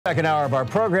Second hour of our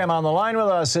program. On the line with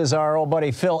us is our old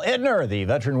buddy Phil Ittner, the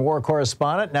veteran war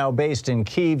correspondent, now based in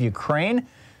Kyiv, Ukraine.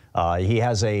 He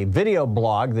has a video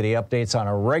blog that he updates on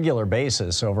a regular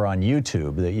basis over on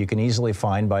YouTube that you can easily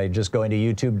find by just going to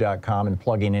youtube.com and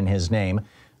plugging in his name,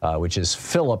 which is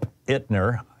Philip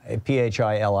Ittner,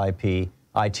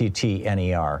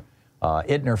 P-H-I-L-I-P-I-T-T-N-E-R.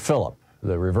 Ittner Philip.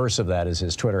 The reverse of that is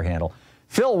his Twitter handle.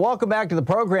 Phil, welcome back to the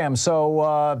program. So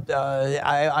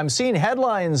I'm seeing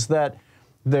headlines that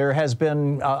there has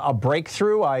been a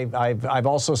breakthrough. I've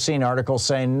also seen articles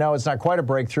saying, no, it's not quite a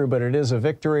breakthrough, but it is a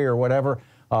victory or whatever,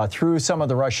 through some of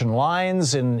the Russian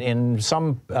lines in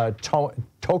some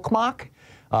Tokmak.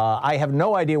 I have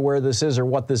no idea where this is or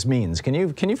what this means. Can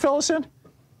you fill us in?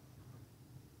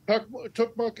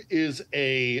 Tokmak is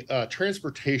a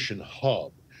transportation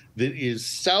hub that is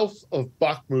south of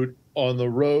Bakhmut on the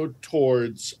road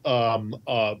towards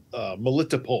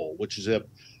Melitopol, which is a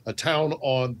town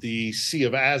on the Sea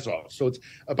of Azov. So it's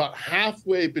about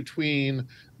halfway between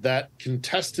that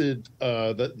contested,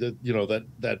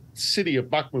 that city of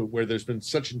Bakhmut where there's been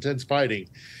such intense fighting,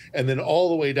 and then all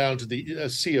the way down to the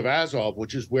Sea of Azov,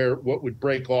 which is where what would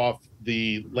break off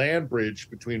the land bridge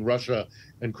between Russia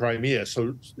and Crimea.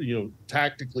 So,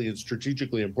 tactically and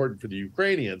strategically important for the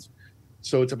Ukrainians.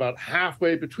 So it's about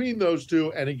halfway between those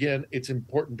two. And again, it's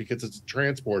important because it's a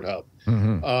transport hub.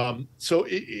 Mm-hmm. So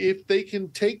if they can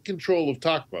take control of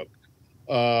Tokmak,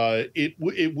 it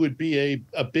would be a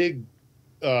big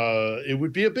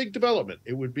development.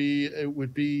 It would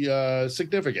be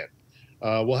significant.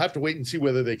 We'll have to wait and see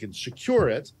whether they can secure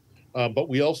it. But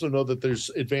we also know that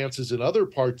there's advances in other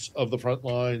parts of the front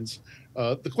lines.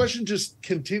 The question just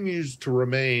continues to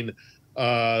remain,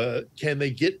 can they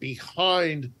get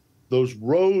behind those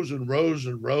rows and rows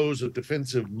and rows of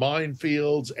defensive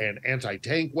minefields and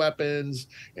anti-tank weapons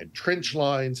and trench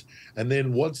lines? And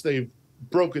then once they've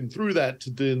broken through that, to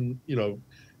then,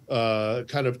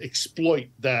 kind of exploit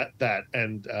that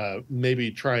and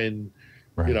maybe try and,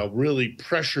 really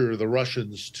pressure the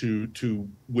Russians to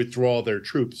withdraw their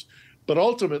troops. But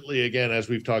ultimately, again, as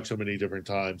we've talked so many different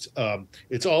times,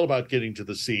 it's all about getting to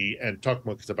the sea, and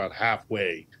Tokmak is about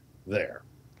halfway there.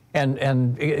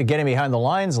 And getting behind the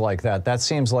lines like that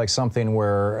seems like something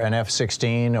where an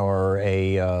F-16 or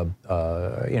a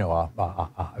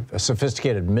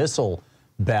sophisticated missile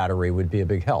battery would be a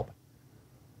big help.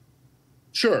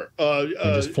 Sure.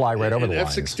 Just fly right over the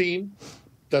lines. F-16,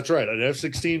 that's right. An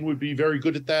F-16 would be very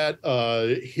good at that,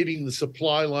 hitting the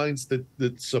supply lines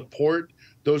that support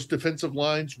those defensive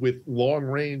lines with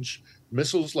long-range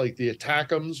missiles like the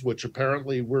ATACMS, which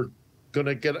apparently we're going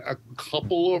to get a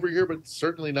couple over here, but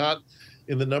certainly not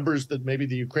in the numbers that maybe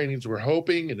the Ukrainians were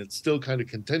hoping, and it's still kind of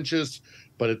contentious,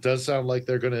 but it does sound like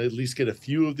they're going to at least get a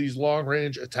few of these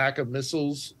long-range ATACMS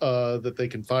missiles that they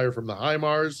can fire from the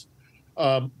HIMARS.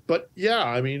 But yeah,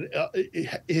 I mean,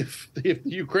 if the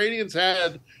Ukrainians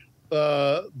had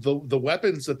the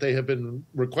weapons that they have been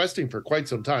requesting for quite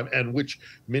some time, and which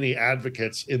many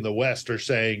advocates in the West are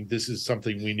saying this is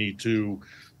something we need to,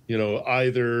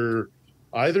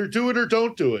 either do it or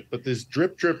don't do it, but this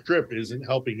drip isn't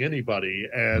helping anybody.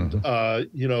 And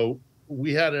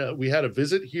we had a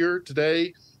visit here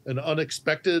today, an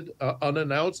unexpected,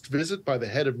 unannounced visit by the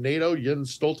head of NATO,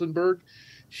 Jens Stoltenberg.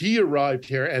 He arrived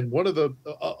here, and one of the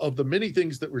many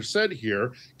things that were said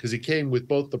here, because he came with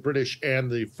both the British and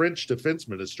the French defense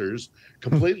ministers,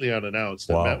 completely unannounced,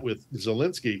 and met with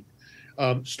Zelensky.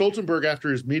 Stoltenberg, after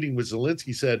his meeting with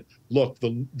Zelensky, said, "Look,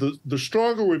 the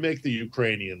stronger we make the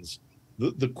Ukrainians,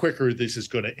 the quicker this is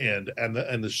going to end, and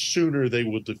the sooner they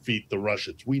will defeat the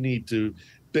Russians. We need to,"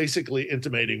 basically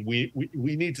intimating we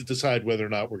need to decide whether or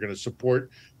not we're going to support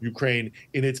Ukraine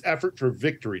in its effort for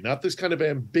victory, not this kind of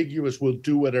ambiguous, we'll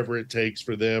do whatever it takes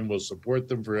for them, we'll support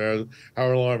them for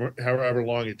however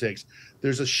long it takes.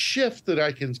 There's a shift that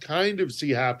I can kind of see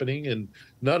happening, and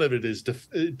none of it is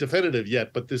definitive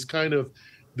yet, but this kind of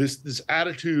this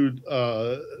attitude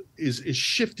is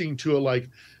shifting to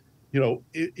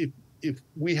if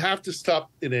we have to stop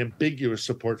an ambiguous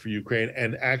support for Ukraine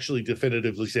and actually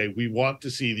definitively say we want to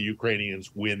see the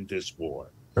Ukrainians win this war.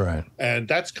 Right. And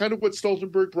that's kind of what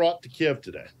Stoltenberg brought to Kiev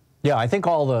today. Yeah, I think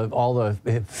all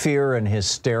the fear and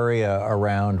hysteria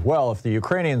around, well, if the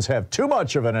Ukrainians have too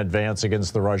much of an advance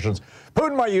against the Russians,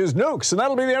 Putin might use nukes and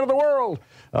that'll be the end of the world.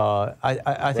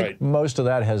 I think most of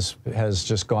that has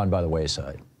just gone by the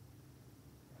wayside.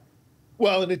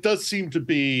 Well, and it does seem to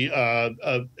be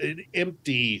an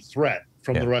empty threat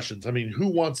from the Russians. I mean, who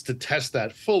wants to test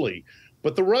that fully?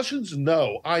 But the Russians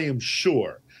know, I am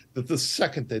sure, that the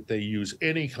second that they use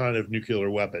any kind of nuclear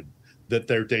weapon, that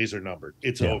their days are numbered.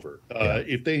 It's over.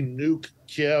 If they nuke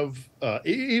Kiev,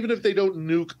 even if they don't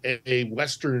nuke a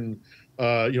Western,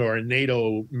 or a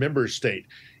NATO member state,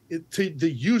 the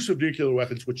use of nuclear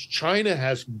weapons, which China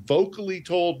has vocally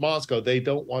told Moscow they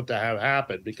don't want to have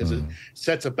happen because it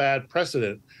sets a bad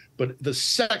precedent. But the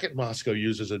second Moscow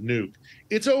uses a nuke,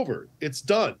 it's over. It's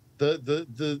done.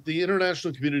 The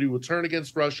international community will turn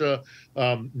against Russia.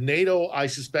 NATO, I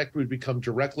suspect, would become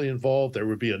directly involved. There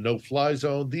would be a no-fly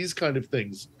zone. These kind of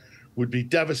things would be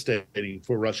devastating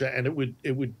for Russia, and it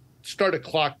would start a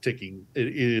clock ticking.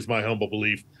 It is my humble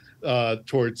belief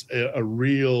towards a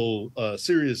real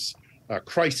serious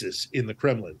crisis in the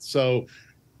Kremlin. So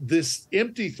this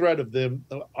empty threat of them,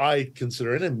 I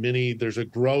consider it, and many, there's a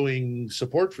growing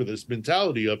support for this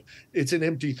mentality of it's an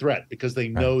empty threat because they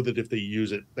know that if they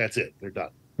use it, that's it, they're done.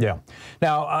 Yeah.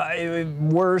 Now,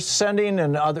 we're sending,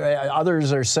 and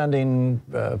others are sending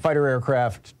fighter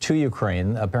aircraft to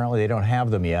Ukraine. Apparently, they don't have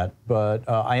them yet. But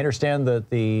I understand that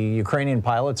the Ukrainian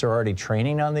pilots are already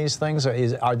training on these things.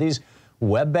 Are these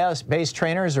web-based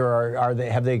trainers, or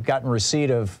have they gotten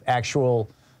receipt of actual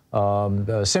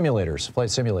simulators, flight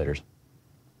simulators?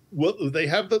 Well, they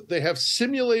have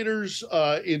simulators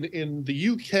in the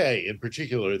UK in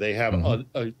particular. They have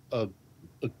a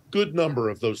good number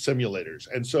of those simulators,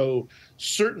 and so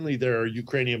certainly there are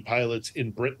Ukrainian pilots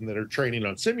in Britain that are training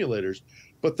on simulators.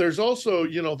 But there's also,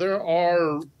 there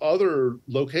are other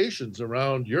locations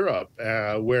around Europe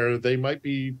where they might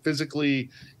be physically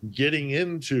getting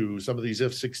into some of these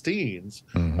F-16s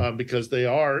because they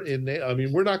are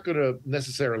we're not going to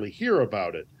necessarily hear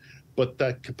about it, but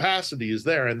that capacity is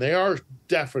there, and they are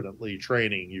definitely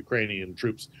training Ukrainian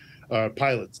troops,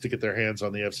 pilots, to get their hands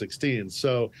on the F-16s.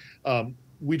 So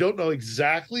we don't know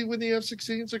exactly when the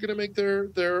F-16s are going to make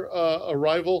their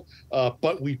arrival,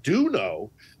 but we do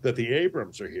know that the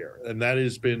Abrams are here, and that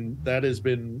has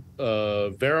been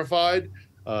verified.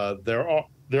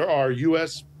 There are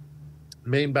U.S.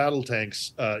 main battle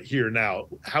tanks here now.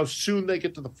 How soon they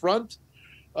get to the front?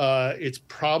 It's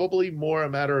probably more a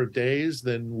matter of days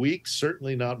than weeks,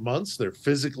 certainly not months. They're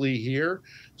physically here.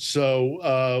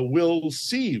 So we'll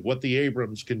see what the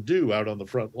Abrams can do out on the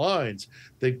front lines.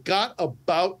 They've got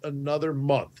about another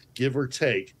month, give or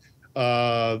take,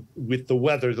 with the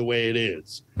weather the way it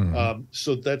is.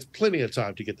 So that's plenty of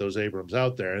time to get those Abrams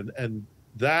out there. And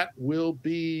that'll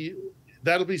be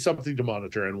something to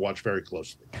monitor and watch very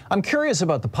closely. I'm curious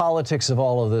about the politics of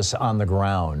all of this on the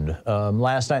ground.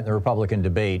 Last night in the Republican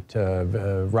debate,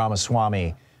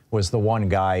 Ramaswamy was the one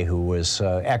guy who was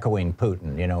echoing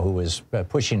Putin, who was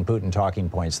pushing Putin talking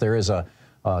points. There is a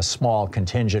small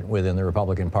contingent within the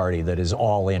Republican Party that is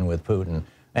all in with Putin.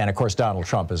 And of course, Donald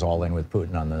Trump is all in with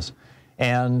Putin on this.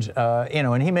 And,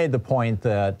 and he made the point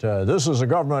that this is a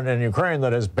government in Ukraine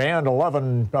that has banned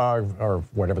 11, or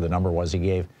whatever the number was he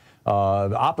gave,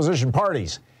 opposition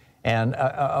parties. And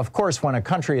of course, when a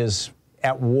country is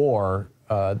at war,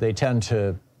 they tend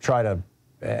to try to,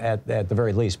 at the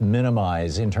very least,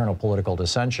 minimize internal political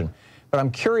dissension. But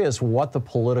I'm curious what the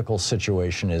political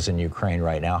situation is in Ukraine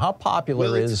right now. How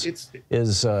popular is it's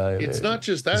not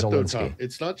just that, though, Tom.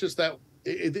 It's not just that.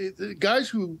 The guys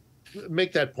who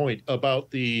make that point about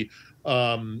the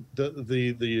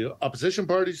opposition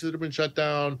parties that have been shut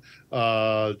down,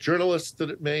 journalists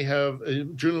that may have,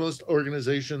 journalist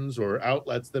organizations or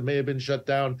outlets that may have been shut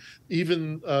down,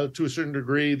 even to a certain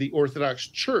degree, the Orthodox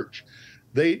Church.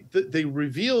 They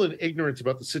reveal an ignorance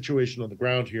about the situation on the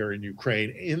ground here in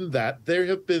Ukraine, in that there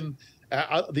have been,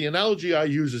 the analogy I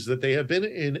use is that they have been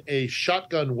in a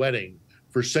shotgun wedding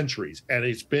for centuries, and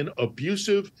it's been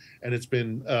abusive and it's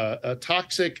been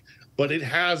toxic, but it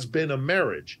has been a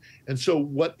marriage. And so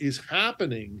what is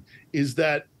happening is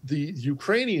that the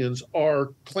Ukrainians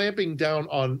are clamping down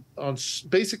on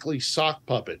basically sock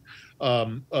puppet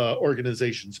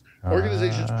organizations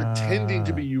pretending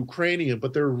to be Ukrainian,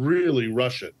 but they're really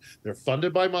Russian. They're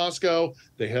funded by Moscow.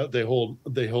 They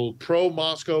hold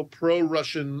pro-Moscow,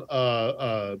 pro-Russian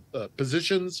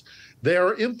positions. They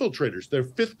are infiltrators. They're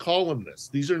fifth columnists.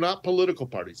 These are not political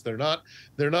parties. They're not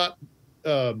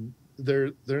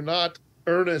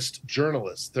earnest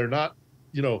journalists. They're not,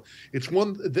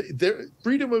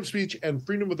 freedom of speech and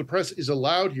freedom of the press is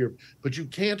allowed here, but you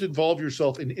can't involve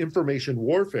yourself in information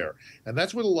warfare. And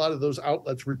that's what a lot of those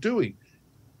outlets were doing,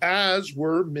 as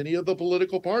were many of the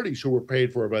political parties who were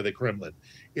paid for by the Kremlin.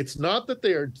 It's not that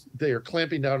they are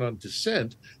clamping down on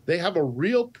dissent. They have a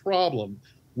real problem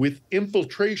with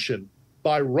infiltration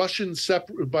by Russian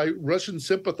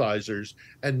sympathizers,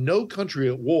 and no country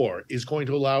at war is going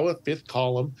to allow a fifth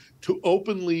column to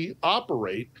openly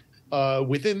operate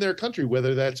within their country,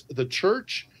 whether that's the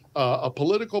church, a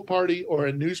political party, or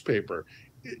a newspaper.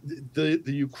 the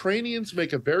Ukrainians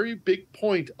make a very big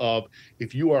point of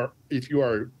if you are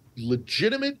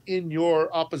legitimate in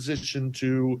your opposition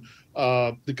to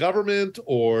the government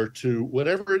or to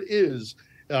whatever it is,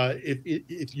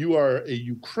 if you are a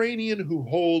Ukrainian who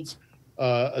holds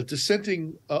a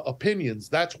dissenting opinions,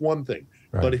 that's one thing.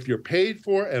 Right. But if you're paid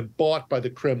for and bought by the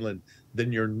Kremlin,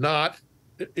 then you're not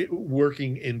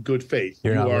working in good faith.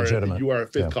 You're not legitimate. You are a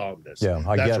fifth columnist. Yeah,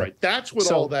 I that's get right. it. That's what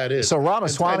all that is. So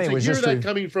Ramaswamy was just to hear that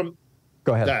coming from.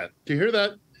 Go ahead. To hear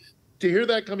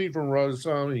that coming from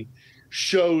Ramaswamy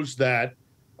shows that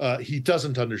he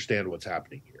doesn't understand what's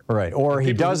happening here. Right, or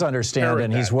he does understand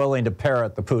and he's willing to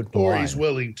parrot the Putin line. Or he's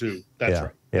willing to. That's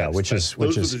right. Yeah, which is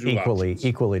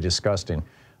equally disgusting.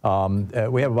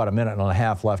 We have about a minute and a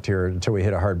half left here until we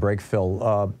hit a hard break,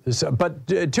 Phil. But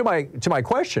to my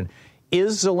question,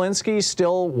 is Zelensky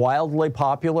still wildly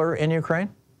popular in Ukraine?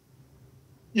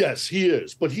 Yes, he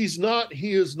is, but he's not.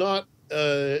 He is not.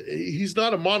 He's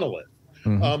not a monolith.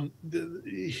 Mm-hmm.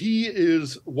 He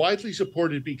is widely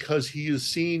supported because he is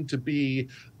seen to be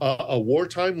a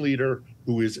wartime leader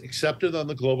who is accepted on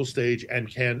the global stage and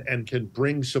can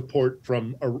bring support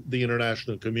from the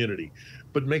international community.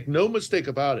 But make no mistake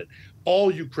about it,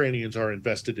 all Ukrainians are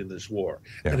invested in this war.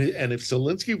 Yeah. And if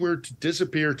Zelensky were to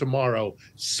disappear tomorrow,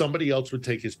 somebody else would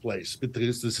take his place,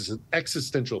 because this is an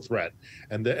existential threat.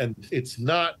 And it's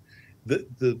not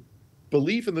the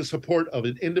belief in the support of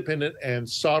an independent and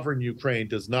sovereign Ukraine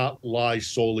does not lie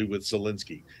solely with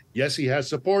Zelensky. Yes, he has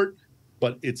support,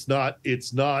 but it's not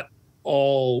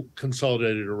all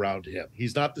consolidated around him.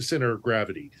 He's not the center of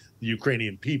gravity. The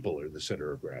Ukrainian people are the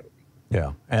center of gravity.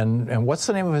 Yeah, and what's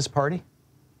the name of his party?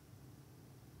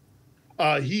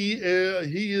 He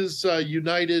is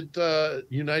United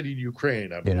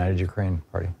Ukraine. United Ukraine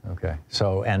Party. Okay.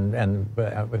 So and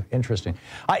interesting.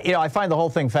 I find the whole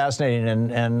thing fascinating,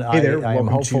 and I am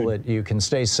hopeful that you can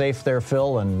stay safe there,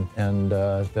 Phil, and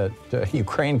that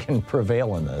Ukraine can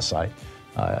prevail in this.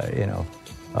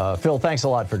 Phil, thanks a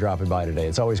lot for dropping by today.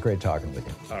 It's always great talking with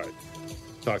you. All right.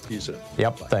 Talk to you soon.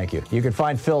 Yep. Bye. Thank you. You can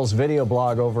find Phil's video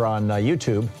blog over on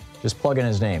YouTube. Just plug in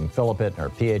his name, Philip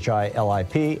Ittner, PhilipIttner,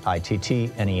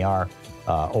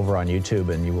 over on YouTube,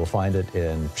 and you will find it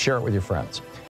and share it with your friends.